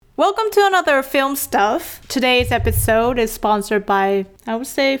Welcome to another Film Stuff. Today's episode is sponsored by, I would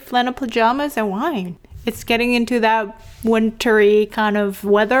say, flannel pajamas and wine. It's getting into that wintry kind of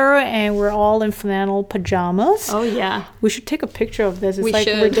weather and we're all in flannel pajamas. Oh yeah. We should take a picture of this. It's We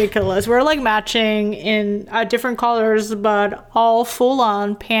should. ridiculous. We're like matching in different colors, but all full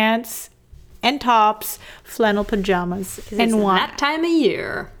on pants and tops, flannel pajamas and wine. That time of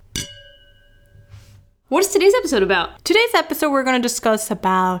year. What is today's episode about? Today's episode we're going to discuss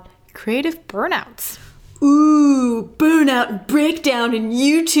about creative burnouts. Ooh, burnout and breakdown in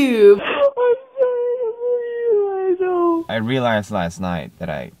YouTube. I realized last night that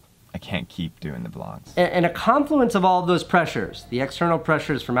I can't keep doing the vlogs. And a confluence of all of those pressures, the external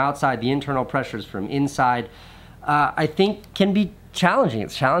pressures from outside, the internal pressures from inside, I think can be challenging.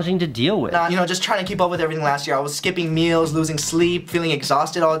 It's challenging to deal with. Just trying to keep up with everything last year. I was skipping meals, losing sleep, feeling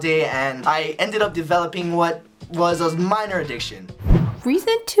exhausted all day, and I ended up developing what was a minor addiction.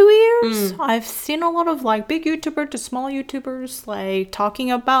 Recent 2 years, I've seen a lot of like big YouTubers to small YouTubers like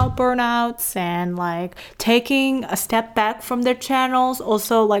talking about burnouts and like taking a step back from their channels.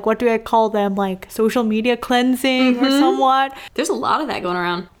 Also, like, what do I call them? Like social media cleansing or somewhat. There's a lot of that going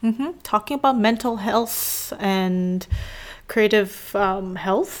around. Talking about mental health and creative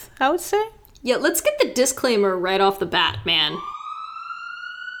health, I would say. Yeah, let's get the disclaimer right off the bat, man.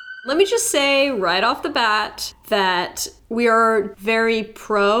 Let me just say right off the bat that we are very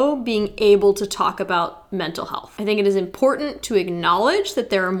pro being able to talk about mental health. I think it is important to acknowledge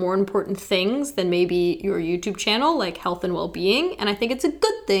that there are more important things than maybe your YouTube channel, like health and well-being. And I think it's a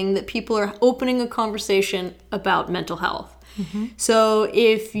good thing that people are opening a conversation about mental health. So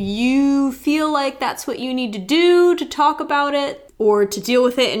if you feel like that's what you need to do to talk about it or to deal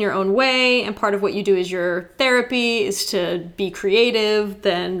with it in your own way, and part of what you do is your therapy is to be creative,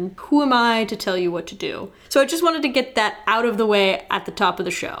 then who am I to tell you what to do? So I just wanted to get that out of the way at the top of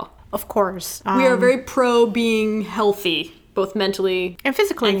the show. Of course. We are very pro being healthy, both mentally and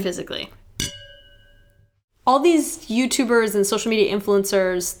physically. All these YouTubers and social media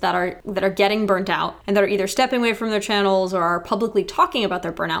influencers that are getting burnt out and that are either stepping away from their channels or are publicly talking about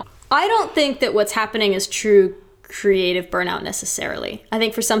their burnout. I don't think that what's happening is true creative burnout necessarily. I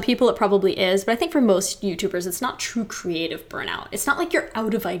think for some people it probably is, but I think for most YouTubers it's not true creative burnout. It's not like you're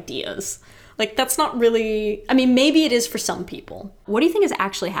out of ideas. Like, that's not really... I mean, maybe it is for some people. What do you think is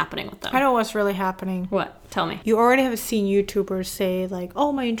actually happening with them? I know what's really happening. What? Tell me. You already have seen YouTubers say like,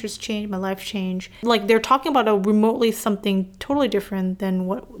 oh, my interests changed, my life changed. Like, they're talking about a remotely something totally different than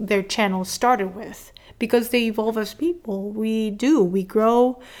what their channel started with. Because they evolve as people. We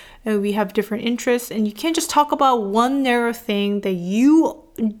grow, and we have different interests. And you can't just talk about one narrow thing that you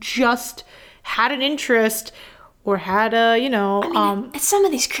just had an interest or had a, some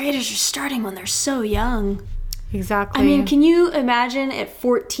of these creators are starting when they're so young. Exactly. I mean, can you imagine at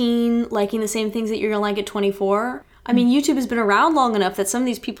 14 liking the same things that you're gonna like at 24? I mean, YouTube has been around long enough that some of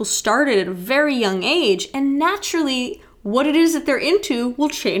these people started at a very young age, and naturally, what it is that they're into will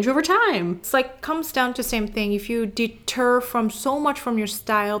change over time. It's like, comes down to the same thing. If you deter from so much from your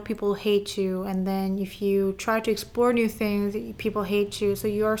style, people hate you. And then if you try to explore new things, people hate you. So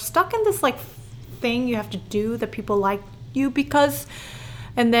you're stuck in this like thing you have to do that people like you because,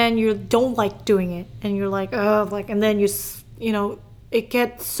 and then you don't like doing it, and you're like, and then it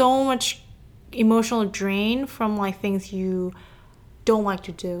gets so much emotional drain from like things you don't like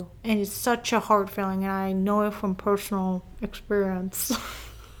to do, and it's such a hard feeling, and I know it from personal experience.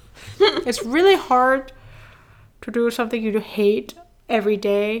 It's really hard to do something you hate every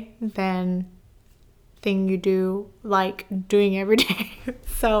day than thing you do like doing every day.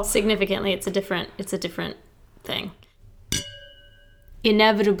 So significantly it's a different thing.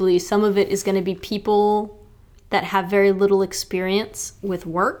 Inevitably, some of it is going to be people that have very little experience with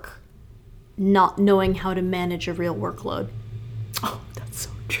work not knowing how to manage a real workload. Oh, that's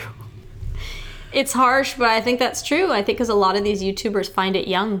so true. It's harsh, but I think that's true. I think because a lot of these YouTubers find it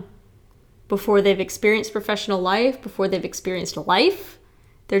young, before they've experienced professional life, before they've experienced life.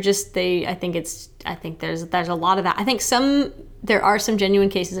 I think there's a lot of that. I think there are some genuine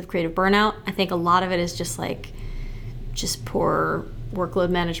cases of creative burnout. I think a lot of it is just poor workload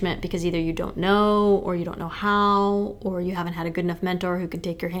management, because either you don't know, or you don't know how, or you haven't had a good enough mentor who can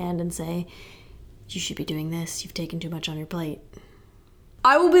take your hand and say, you should be doing this, you've taken too much on your plate.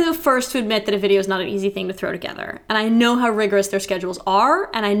 I will be the first to admit that a video is not an easy thing to throw together. And I know how rigorous their schedules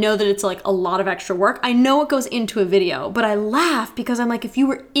are, and I know that it's like a lot of extra work. I know what goes into a video, but I laugh because I'm like, if you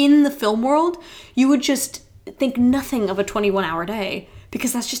were in the film world, you would just think nothing of a 21-hour day,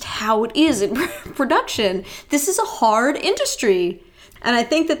 because that's just how it is in production. This is a hard industry. And I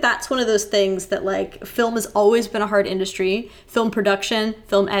think that that's one of those things that, like, film has always been a hard industry. Film production,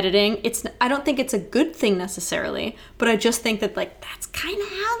 film editing. I don't think it's a good thing necessarily, but I just think that, like, that's kind of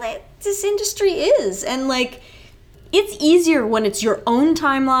how this industry is. And, like, it's easier when it's your own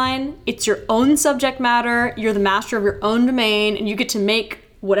timeline, it's your own subject matter, you're the master of your own domain, and you get to make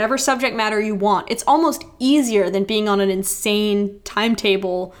whatever subject matter you want. It's almost easier than being on an insane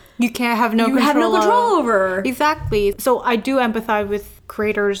timetable. You can't have no control. You have no control over. Exactly. So I do empathize with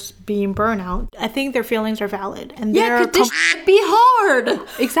creators being burnout. I think their feelings are valid. And Yeah, because this should be hard.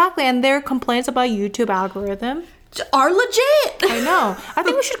 Exactly. And their complaints about YouTube algorithm are legit. I know. I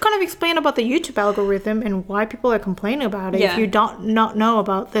think we should kind of explain about the YouTube algorithm and why people are complaining about it. Yeah. If you don't not know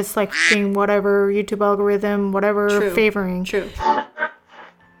about this, like, whatever YouTube algorithm, whatever favoring. True.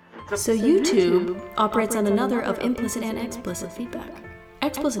 So YouTube operates on another of implicit and explicit feedback.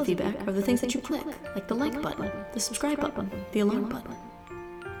 Explicit feedback are the things that you click, like the like button, the subscribe button, the alarm button.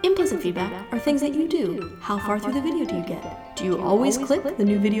 Implicit feedback are things that you do. How far through the video do you get? Do you always click the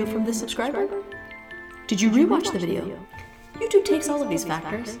new video from this subscriber? Did you rewatch the video? YouTube takes all of these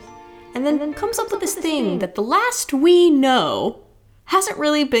factors and then comes up with this thing that the last we know hasn't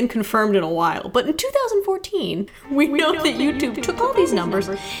really been confirmed in a while. But in 2014, we know that YouTube took all these numbers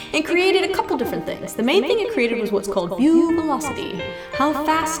and created a couple different things. The main thing it created was what's called view velocity, how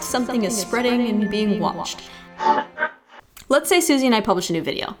fast something is spreading and being watched. Let's say Susie and I publish a new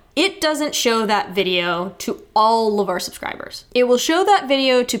video. It doesn't show that video to all of our subscribers. It will show that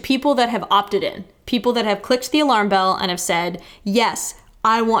video to people that have opted in, people that have clicked the alarm bell and have said, yes,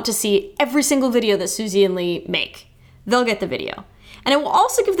 I want to see every single video that Susie and Lee make. They'll get the video. And it will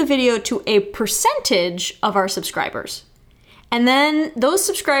also give the video to a percentage of our subscribers. And then those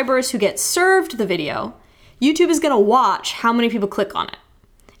subscribers who get served the video, YouTube is going to watch how many people click on it.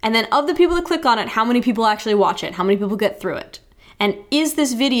 And then of the people that click on it, how many people actually watch it? How many people get through it? And is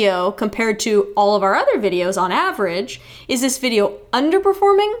this video, compared to all of our other videos on average, is this video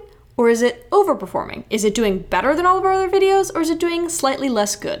underperforming or is it overperforming? Is it doing better than all of our other videos or is it doing slightly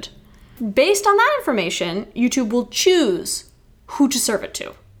less good? Based on that information, YouTube will choose who to serve it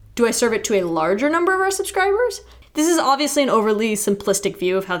to. Do I serve it to a larger number of our subscribers? This is obviously an overly simplistic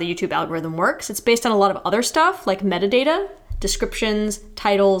view of how the YouTube algorithm works. It's based on a lot of other stuff like metadata, descriptions,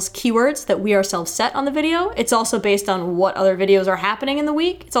 titles, keywords that we ourselves set on the video. It's also based on what other videos are happening in the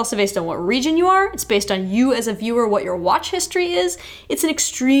week. It's also based on what region you are. It's based on you as a viewer, what your watch history is. It's an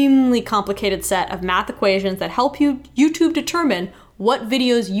extremely complicated set of math equations that help YouTube determine what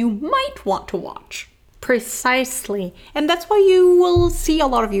videos you might want to watch. Precisely. And that's why you will see a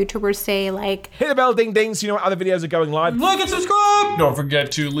lot of YouTubers say, like, hit the bell ding ding so you know when other videos are going live. Like and subscribe! Don't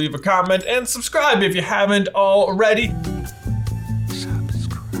forget to leave a comment and subscribe if you haven't already.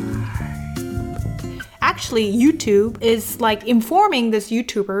 Actually, YouTube is, like, informing these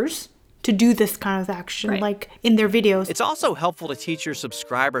YouTubers to do this kind of action, Right. like in their videos. It's also helpful to teach your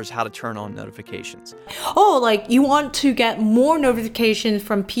subscribers how to turn on notifications. Oh, like, you want to get more notifications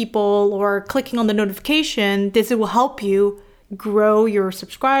from people or clicking on the notification, this will help you grow your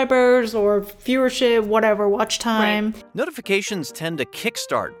subscribers or viewership, whatever, watch time. Right. Notifications tend to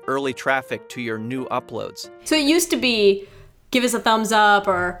kickstart early traffic to your new uploads. So it used to be, give us a thumbs up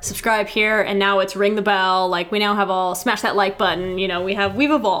or subscribe here, and now it's ring the bell. Like, we now have all smash that like button. You know,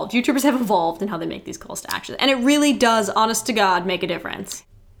 we've evolved. YouTubers have evolved in how they make these calls to action. And it really does, honest to God, make a difference.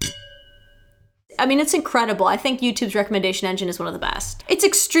 I mean, it's incredible. I think YouTube's recommendation engine is one of the best. It's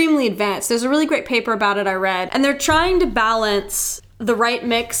extremely advanced. There's a really great paper about it I read, and they're trying to balance the right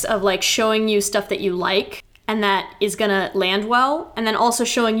mix of, like, showing you stuff that you like and that is gonna land well, and then also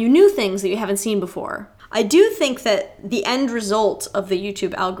showing you new things that you haven't seen before. I do think that the end result of the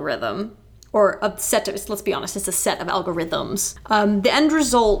YouTube algorithm, or a set of, let's be honest, it's a set of algorithms. The end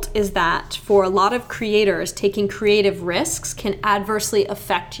result is that for a lot of creators, taking creative risks can adversely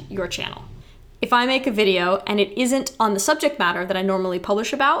affect your channel. If I make a video and it isn't on the subject matter that I normally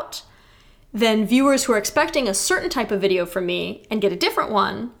publish about, then viewers who are expecting a certain type of video from me and get a different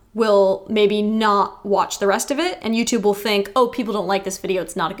one will maybe not watch the rest of it, and YouTube will think, oh, people don't like this video,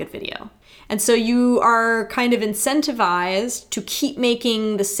 it's not a good video. And so you are kind of incentivized to keep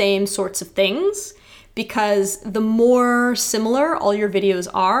making the same sorts of things, because the more similar all your videos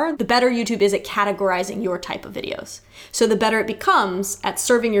are, the better YouTube is at categorizing your type of videos. So the better it becomes at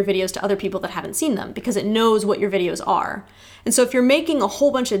serving your videos to other people that haven't seen them, because it knows what your videos are. And so if you're making a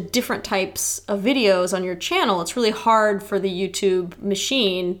whole bunch of different types of videos on your channel, it's really hard for the YouTube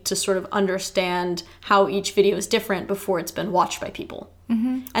machine to sort of understand how each video is different before it's been watched by people.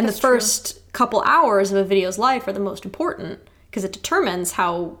 Mm-hmm. And the first couple hours of a video's life are the most important, because it determines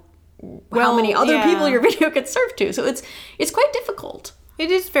how how many other yeah. people your video gets served to. So it's quite difficult. It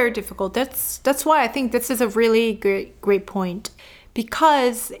is very difficult. That's why I think this is a really great point,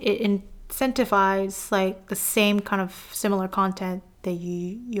 because it incentivizes like the same kind of similar content that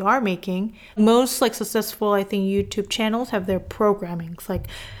you are making. Most like successful, I think, YouTube channels have their programming. It's like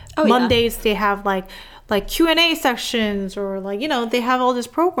Mondays they have like Q&A sections, or like, you know, they have all these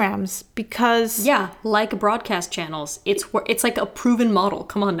programs because like broadcast channels. It's like a proven model.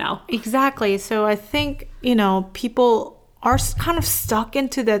 Come on now. Exactly. So I think, you know, people are kind of stuck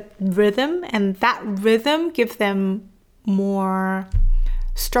into that rhythm, and that rhythm gives them more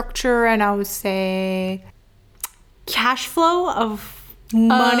structure, and I would say cash flow of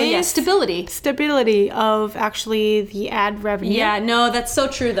money. Stability of actually the ad revenue. Yeah, no, that's so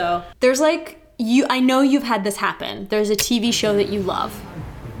true though. There's like, I know you've had this happen. There's a TV show that you love,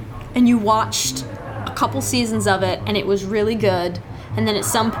 and you watched a couple seasons of it, and it was really good, and then at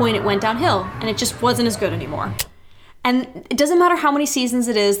some point it went downhill, and it just wasn't as good anymore. And it doesn't matter how many seasons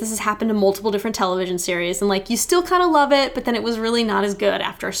it is. This has happened to multiple different television series. And like, you still kind of love it, but then it was really not as good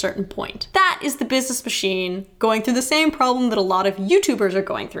after a certain point. That is the business machine going through the same problem that a lot of YouTubers are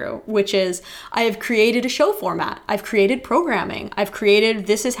going through, which is, I have created a show format. I've created programming. I've created,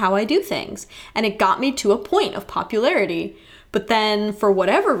 this is how I do things. And it got me to a point of popularity. But then for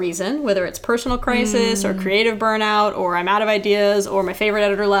whatever reason, whether it's personal crisis or creative burnout, or I'm out of ideas, or my favorite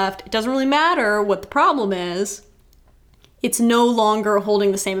editor left, it doesn't really matter what the problem is. It's no longer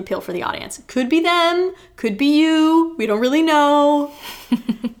holding the same appeal for the audience. It could be them, could be you, we don't really know.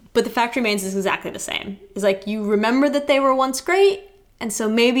 But the fact remains is exactly the same. It's like, you remember that they were once great, and so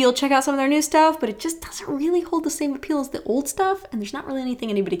maybe you'll check out some of their new stuff, but it just doesn't really hold the same appeal as the old stuff, and there's not really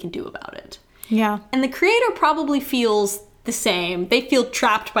anything anybody can do about it. Yeah. And the creator probably feels the same. They feel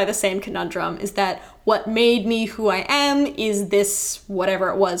trapped by the same conundrum, is that what made me who I am is this, whatever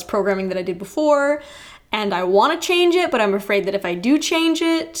it was, programming that I did before, and I want to change it, but I'm afraid that if I do change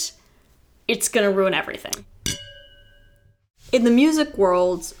it, it's going to ruin everything. In the music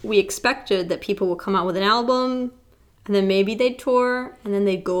world, we expected that people would come out with an album, and then maybe they'd tour, and then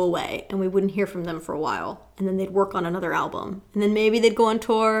they'd go away, and we wouldn't hear from them for a while. And then they'd work on another album. And then maybe they'd go on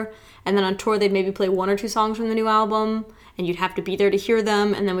tour, and then on tour they'd maybe play 1 or 2 songs from the new album, and you'd have to be there to hear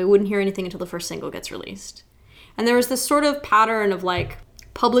them, and then we wouldn't hear anything until the first single gets released. And there was this sort of pattern of like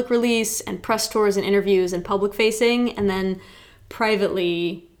public release and press tours and interviews and public facing, and then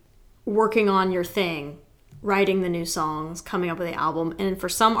privately working on your thing, writing the new songs, coming up with the album. And for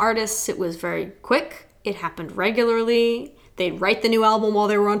some artists, it was very quick. It happened regularly. They'd write the new album while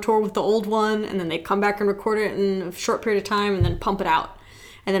they were on tour with the old one, and then they'd come back and record it in a short period of time and then pump it out.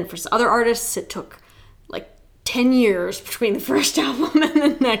 And then for other artists, it took like 10 years between the first album and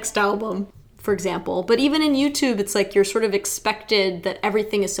the next album, for example. But even in YouTube, it's like you're sort of expected that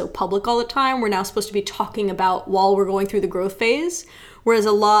everything is so public all the time. We're now supposed to be talking about while we're going through the growth phase. Whereas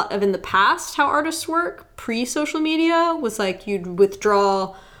a lot of in the past, how artists work, pre-social media, was like you'd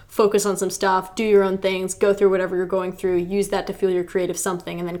withdraw, focus on some stuff, do your own things, go through whatever you're going through, use that to fuel your creative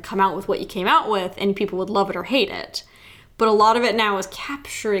something, and then come out with what you came out with, and people would love it or hate it. But a lot of it now is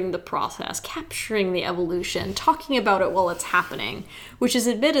capturing the process, capturing the evolution, talking about it while it's happening, which is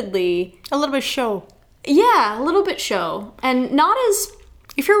admittedly a little bit show. Yeah, a little bit show. And not as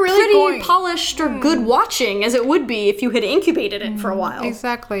if you're really pretty polished or good watching as it would be if you had incubated it for a while.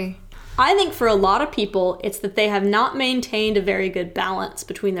 Exactly. I think for a lot of people, it's that they have not maintained a very good balance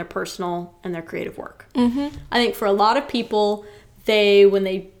between their personal and their creative work. I think for a lot of people, when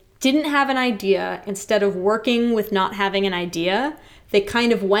they didn't have an idea, instead of working with not having an idea, they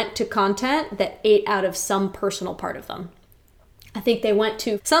kind of went to content that ate out of some personal part of them. I think they went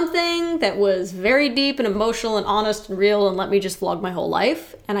to something that was very deep and emotional and honest and real and let me just vlog my whole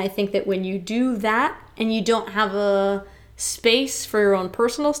life. And I think that when you do that and you don't have a space for your own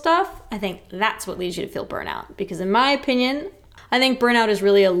personal stuff, I think that's what leads you to feel burnout. Because in my opinion, I think burnout is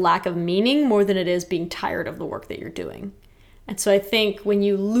really a lack of meaning more than it is being tired of the work that you're doing. And so I think when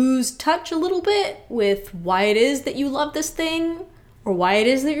you lose touch a little bit with why it is that you love this thing or why it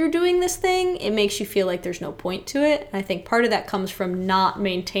is that you're doing this thing, it makes you feel like there's no point to it. And I think part of that comes from not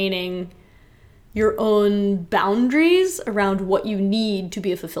maintaining your own boundaries around what you need to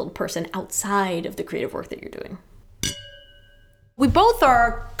be a fulfilled person outside of the creative work that you're doing. We both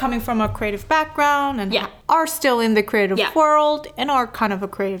are coming from a creative background and are still in the creative world and are kind of a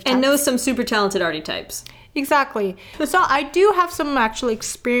creative type. And know some super talented arty types. Exactly. So I do have some actual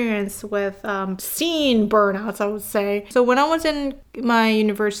experience with seeing burnouts, I would say. So when I was in my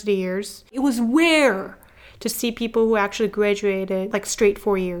university years, it was rare to see people who actually graduated like straight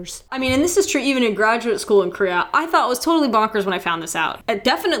 4 years. I mean, and this is true even in graduate school in Korea. I thought it was totally bonkers when I found this out.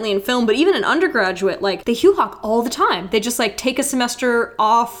 Definitely in film, but even in undergraduate, like they hoo-hawk all the time. They just like take a semester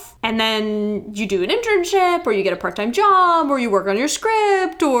off and then you do an internship or you get a part-time job or you work on your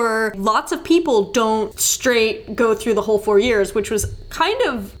script, or lots of people don't straight go through the whole 4 years, which was kind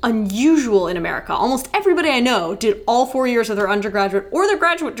of unusual in America. Almost everybody I know did all 4 years of their undergraduate or their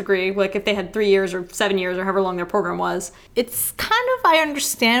graduate degree, like if they had 3 years or 7 years or however long their program was. It's kind of, I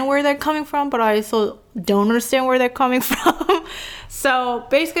understand where they're coming from, but I also don't understand where they're coming from. So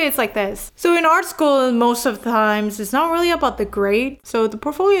basically it's like this. So in art school, most of the times it's not really about the grade. So the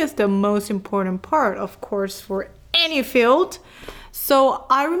portfolio is the most important part, of course, for any field. So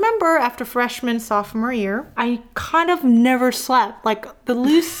I remember after freshman, sophomore year, I kind of never slept. Like the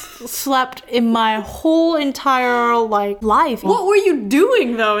least slept in my whole entire like life. What were you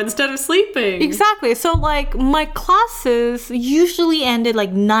doing though instead of sleeping? Exactly. So like my classes usually ended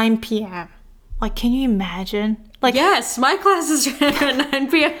like 9 p.m. Like, can you imagine? Like, yes, my classes ran at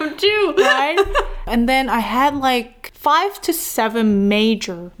 9 p.m. too. Right? And then I had like 5 to 7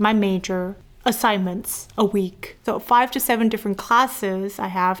 major assignments a week. So 5 to 7 different classes I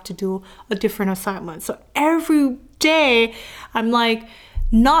have to do a different assignment. So every day I'm like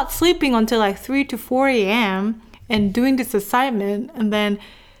not sleeping until like 3 to 4 a.m. and doing this assignment, and then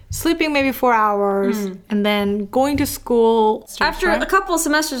sleeping maybe 4 hours, and then going to school. After a couple of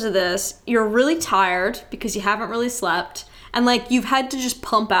semesters of this, you're really tired because you haven't really slept. And like you've had to just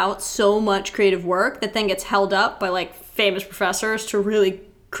pump out so much creative work that then gets held up by like famous professors to really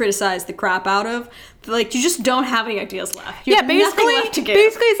criticize the crap out of. Like you just don't have any ideas left. You have nothing left to give.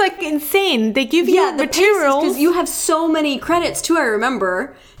 Basically it's like insane. They give you materials. Because you have so many credits too, I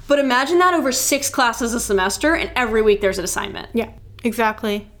remember. But imagine that over 6 classes a semester, and every week there's an assignment. Yeah,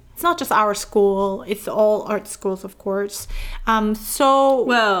 exactly. It's not just our school, it's all art schools, of course.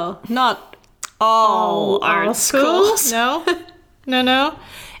 Well, not all art schools. No.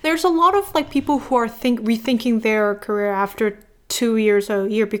 There's a lot of like people who are rethinking their career after 2 years a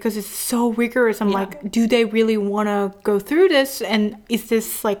year because it's so rigorous. I'm like, do they really want to go through this? And is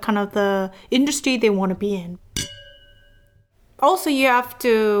this like kind of the industry they want to be in? Also, you have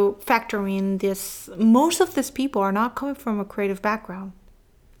to factor in this. Most of these people are not coming from a creative background.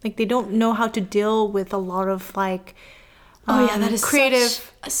 Like they don't know how to deal with a lot of like that is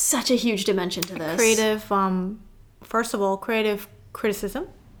creative, such a huge dimension to this. Creative, first of all, creative criticism.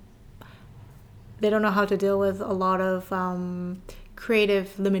 They don't know how to deal with a lot of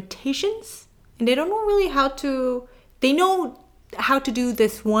creative limitations, and they don't know really how to. They know how to do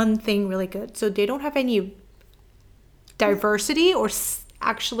this one thing really good, so they don't have any diversity or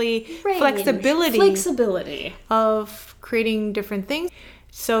actually flexibility of creating different things.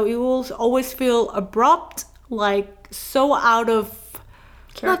 So it will always feel abrupt, like so out of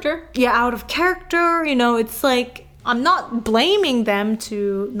character. Out of character. You know, it's like I'm not blaming them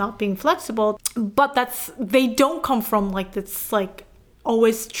to not being flexible, but they don't come from like this, like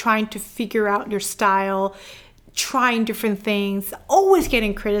always trying to figure out your style, trying different things, always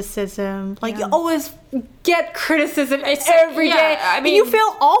getting criticism. Like you always get criticism every day. I mean, and you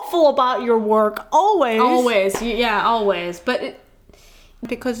feel awful about your work always. Always. But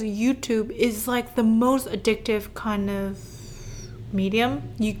because YouTube is like the most addictive kind of medium.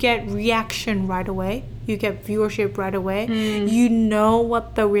 You get reaction right away. You get viewership right away. You know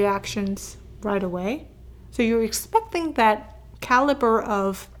what the reactions right away. So you're expecting that caliber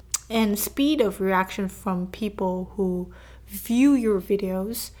of and speed of reaction from people who view your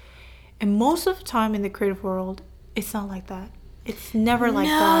videos. And most of the time in the creative world, it's not like that. It's never like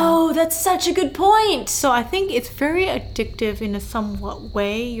that. No, that's such a good point. So I think it's very addictive in a somewhat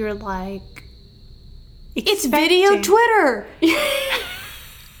way. You're like... It's video Twitter. Video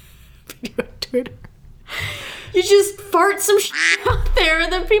Twitter. You just fart some shit out there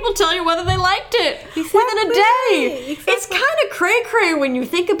and then people tell you whether they liked it within a day. Exactly. It's kind of cray-cray when you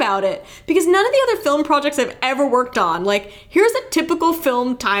think about it. Because none of the other film projects I've ever worked on, like, here's a typical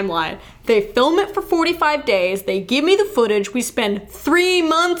film timeline. They film it for 45 days, they give me the footage, we spend 3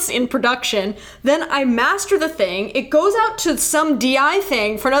 months in production, then I master the thing, it goes out to some DI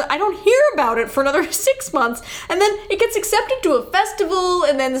thing for another, I don't hear about it for another 6 months, and then it gets accepted to a festival,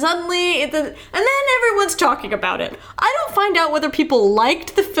 and then suddenly, and then everyone's talking about it. I don't find out whether people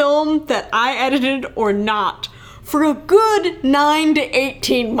liked the film that I edited or not for a good 9 to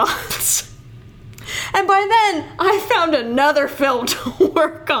 18 months. And by then, I found another film to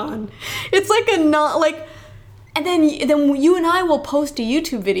work on. It's like And then you and I will post a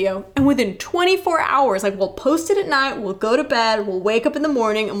YouTube video, and within 24 hours, like we'll post it at night, we'll go to bed, we'll wake up in the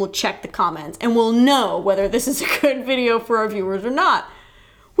morning, and we'll check the comments, and we'll know whether this is a good video for our viewers or not.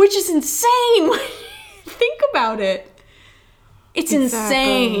 Which is insane when you think about it. It's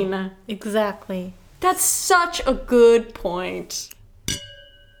insane. Exactly. That's such a good point.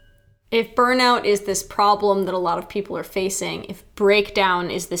 If burnout is this problem that a lot of people are facing, if breakdown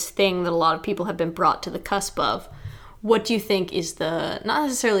is this thing that a lot of people have been brought to the cusp of, what do you think is the, not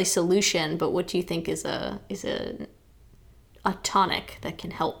necessarily solution, but what do you think is a tonic that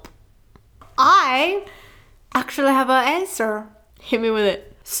can help? I actually have an answer. Hit me with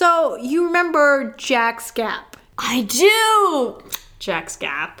it. So, you remember Jack's Gap? I do! Jack's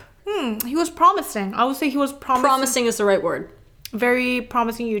Gap. He was promising. I would say he was promising. Promising is the right word. Very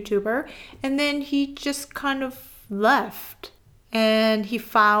promising YouTuber. And then he just kind of left. And he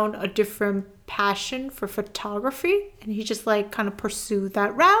found a different passion for photography. And he just like kind of pursued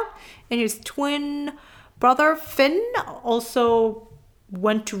that route. And his twin brother, Finn, also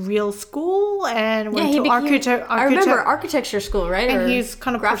went to real school and went to architecture. I remember architecture school, right? And or he's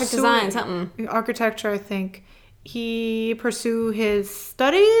kind of graphic design, something. Architecture, I think. He pursued his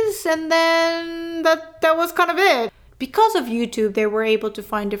studies, and then that was kind of it. Because of YouTube, they were able to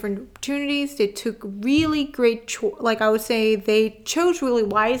find different opportunities. They took really great, I would say they chose really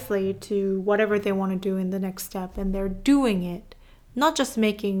wisely to whatever they want to do in the next step, and they're doing it. Not just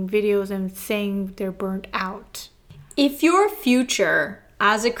making videos and saying they're burnt out. If your future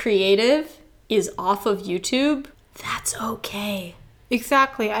as a creative is off of YouTube, that's okay.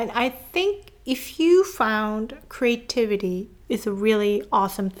 Exactly. I think if you found creativity is a really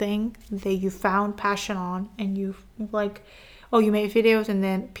awesome thing that you found passion on, and you you made videos and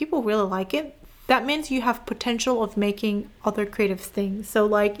then people really like it, that means you have potential of making other creative things. So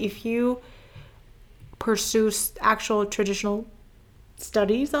like if you pursue actual traditional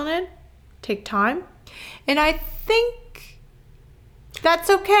studies on it, take time, and I think that's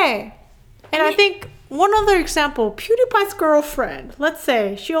okay. And I think one other example, PewDiePie's girlfriend, let's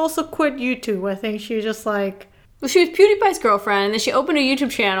say she also quit YouTube. I think she just like, well, she was PewDiePie's girlfriend, and then she opened a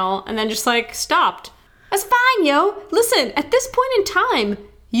YouTube channel, and then just like stopped. That's fine, yo. Listen, at this point in time,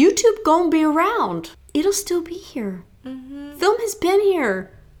 YouTube gonna be around. It'll still be here. Mm-hmm. Film has been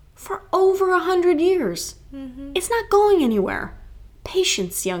here for over 100 years. Mm-hmm. It's not going anywhere.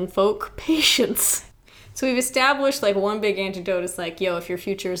 Patience, young folk, patience. So we've established like one big antidote is like, yo, if your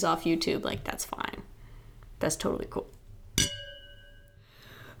future is off YouTube, like that's fine. That's totally cool.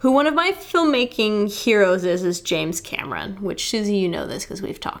 Who one of my filmmaking heroes is James Cameron, which Susie, you know this because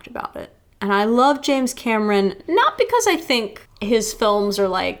we've talked about it. And I love James Cameron, not because I think his films are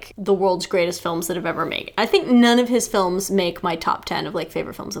like the world's greatest films that have ever made. I think none of his films make my top 10 of like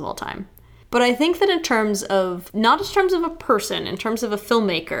favorite films of all time. But I think that in terms of, not in terms of a person, in terms of a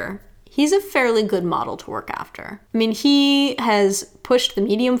filmmaker, he's a fairly good model to work after. I mean, he has pushed the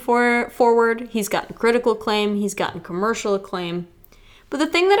medium forward. He's gotten critical acclaim. He's gotten commercial acclaim. But the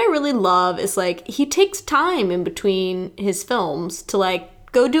thing that I really love is like, he takes time in between his films to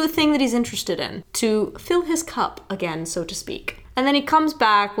like go do a thing that he's interested in, to fill his cup again, so to speak. And then he comes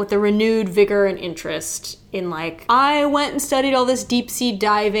back with a renewed vigor and interest in like, I went and studied all this deep sea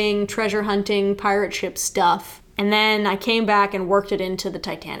diving, treasure hunting, pirate ship stuff. And then I came back and worked it into the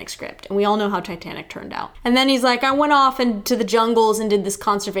Titanic script. And we all know how Titanic turned out. And then he's like, I went off into the jungles and did this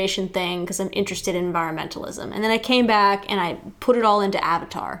conservation thing because I'm interested in environmentalism. And then I came back and I put it all into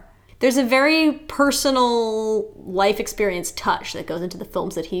Avatar. There's a very personal life experience touch that goes into the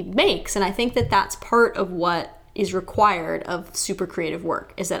films that he makes. And I think that that's part of what is required of super creative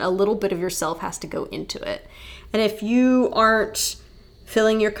work, is that a little bit of yourself has to go into it. And if you aren't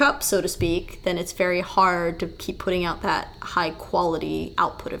filling your cup, so to speak, then it's very hard to keep putting out that high quality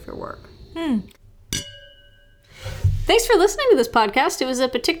output of your work. Thanks for listening to this podcast. It was a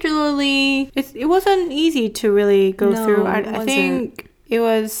particularly... It wasn't easy to really go through. it I think it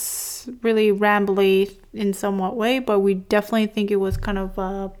was really rambly in somewhat way, but we definitely think it was kind of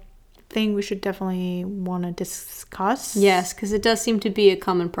a thing we should definitely want to discuss. Yes, because it does seem to be a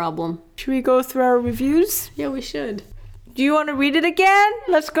common problem. Should we go through our reviews? Yeah, we should. Do you want to read it again?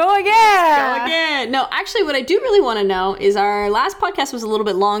 Let's go again. Go again. No, actually, what I do really want to know is our last podcast was a little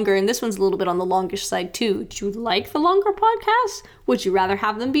bit longer, and this one's a little bit on the longish side, too. Do you like the longer podcasts? Would you rather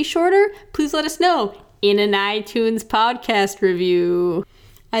have them be shorter? Please let us know in an iTunes podcast review.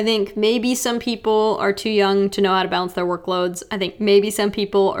 I think maybe some people are too young to know how to balance their workloads. I think maybe some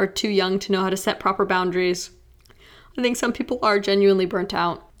people are too young to know how to set proper boundaries. I think some people are genuinely burnt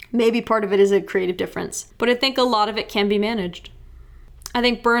out. Maybe part of it is a creative difference, but I think a lot of it can be managed. I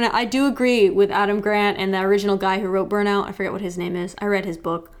think burnout, I do agree with Adam Grant and the original guy who wrote Burnout. I forget what his name is. I read his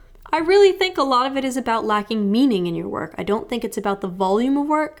book. I really think a lot of it is about lacking meaning in your work. I don't think it's about the volume of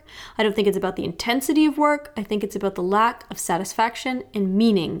work. I don't think it's about the intensity of work. I think it's about the lack of satisfaction and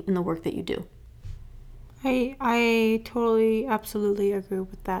meaning in the work that you do. I totally, absolutely agree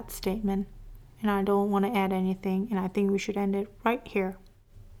with that statement. And I don't want to add anything. And I think we should end it right here.